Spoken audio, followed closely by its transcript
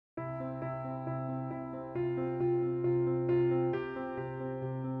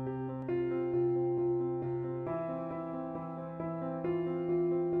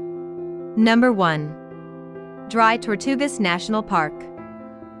Number 1. Dry Tortugas National Park.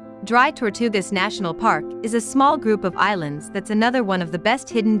 Dry Tortugas National Park is a small group of islands that's another one of the best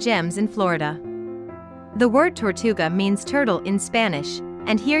hidden gems in Florida. The word tortuga means turtle in Spanish,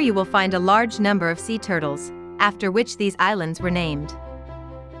 and here you will find a large number of sea turtles, after which these islands were named.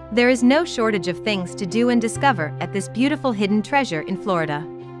 There is no shortage of things to do and discover at this beautiful hidden treasure in Florida.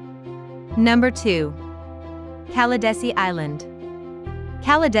 Number 2. Kaldesi Island.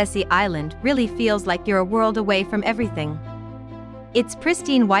 Kaldesi Island really feels like you're a world away from everything. Its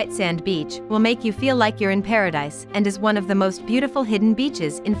pristine white sand beach will make you feel like you're in paradise and is one of the most beautiful hidden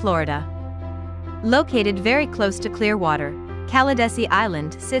beaches in Florida. Located very close to clear water, Kaldesi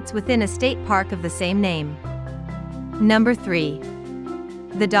Island sits within a state park of the same name. Number 3.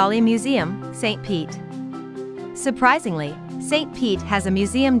 The Dali Museum, St. Pete. Surprisingly, St. Pete has a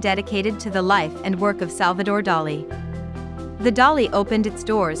museum dedicated to the life and work of Salvador Dali. The Dali opened its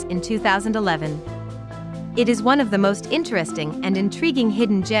doors in 2011. It is one of the most interesting and intriguing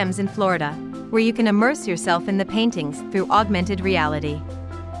hidden gems in Florida, where you can immerse yourself in the paintings through augmented reality.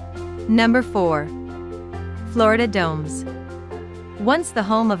 Number 4. Florida Domes. Once the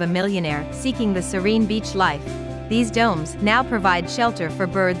home of a millionaire seeking the serene beach life, these domes now provide shelter for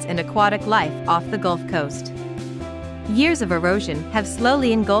birds and aquatic life off the Gulf Coast. Years of erosion have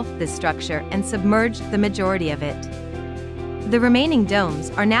slowly engulfed this structure and submerged the majority of it. The remaining domes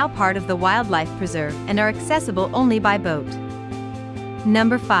are now part of the wildlife preserve and are accessible only by boat.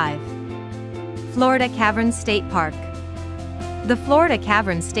 Number 5. Florida Caverns State Park. The Florida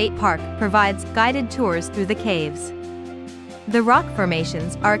Caverns State Park provides guided tours through the caves. The rock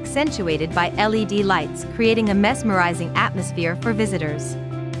formations are accentuated by LED lights, creating a mesmerizing atmosphere for visitors.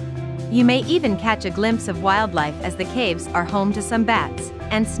 You may even catch a glimpse of wildlife as the caves are home to some bats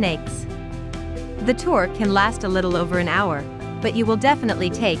and snakes. The tour can last a little over an hour, but you will definitely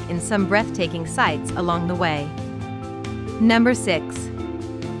take in some breathtaking sights along the way. Number 6.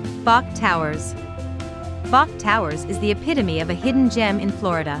 Bok Towers. Bok Towers is the epitome of a hidden gem in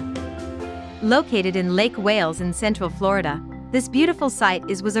Florida. Located in Lake Wales in central Florida, this beautiful site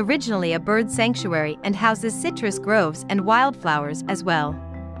was originally a bird sanctuary and houses citrus groves and wildflowers as well.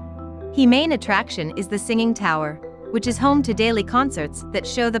 The main attraction is the Singing Tower, which is home to daily concerts that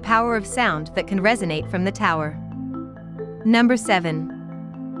show the power of sound that can resonate from the tower. Number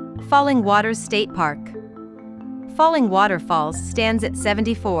 7. Falling Waters State Park. Falling Water Falls stands at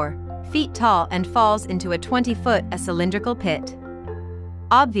 74 feet tall and falls into a 20-foot cylindrical pit.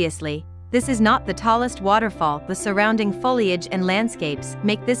 Obviously, this is not the tallest waterfall. The surrounding foliage and landscapes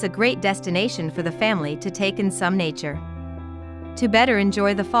make this a great destination for the family to take in some nature. To better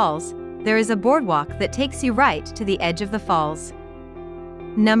enjoy the falls, there is a boardwalk that takes you right to the edge of the falls.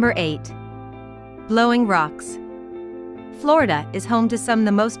 Number 8. Blowing Rocks. Florida is home to some of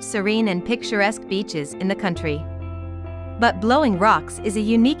the most serene and picturesque beaches in the country. But Blowing Rocks is a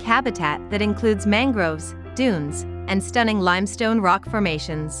unique habitat that includes mangroves, dunes, and stunning limestone rock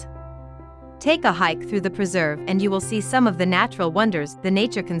formations. Take a hike through the preserve and you will see some of the natural wonders the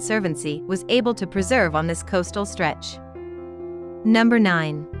Nature Conservancy was able to preserve on this coastal stretch. Number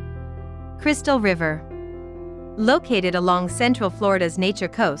 9. Crystal River. Located along Central Florida's nature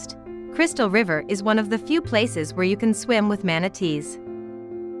coast, Crystal River is one of the few places where you can swim with manatees.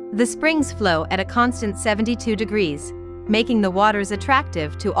 The springs flow at a constant 72 degrees, making the waters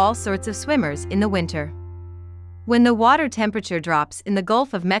attractive to all sorts of swimmers in the winter. When the water temperature drops in the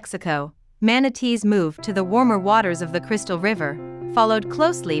Gulf of Mexico, manatees move to the warmer waters of the Crystal River, followed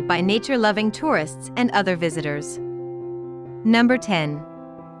closely by nature-loving tourists and other visitors. Number 10.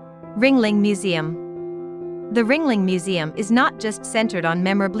 Ringling Museum. The Ringling Museum is not just centered on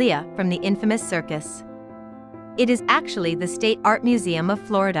memorabilia from the infamous circus. It is actually the State Art Museum of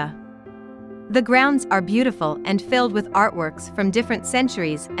Florida. The grounds are beautiful and filled with artworks from different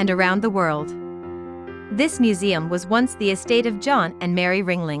centuries and around the world. This museum was once the estate of John and Mary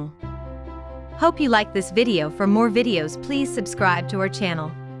Ringling. Hope you liked this video. For more videos, please subscribe to our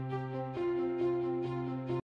channel.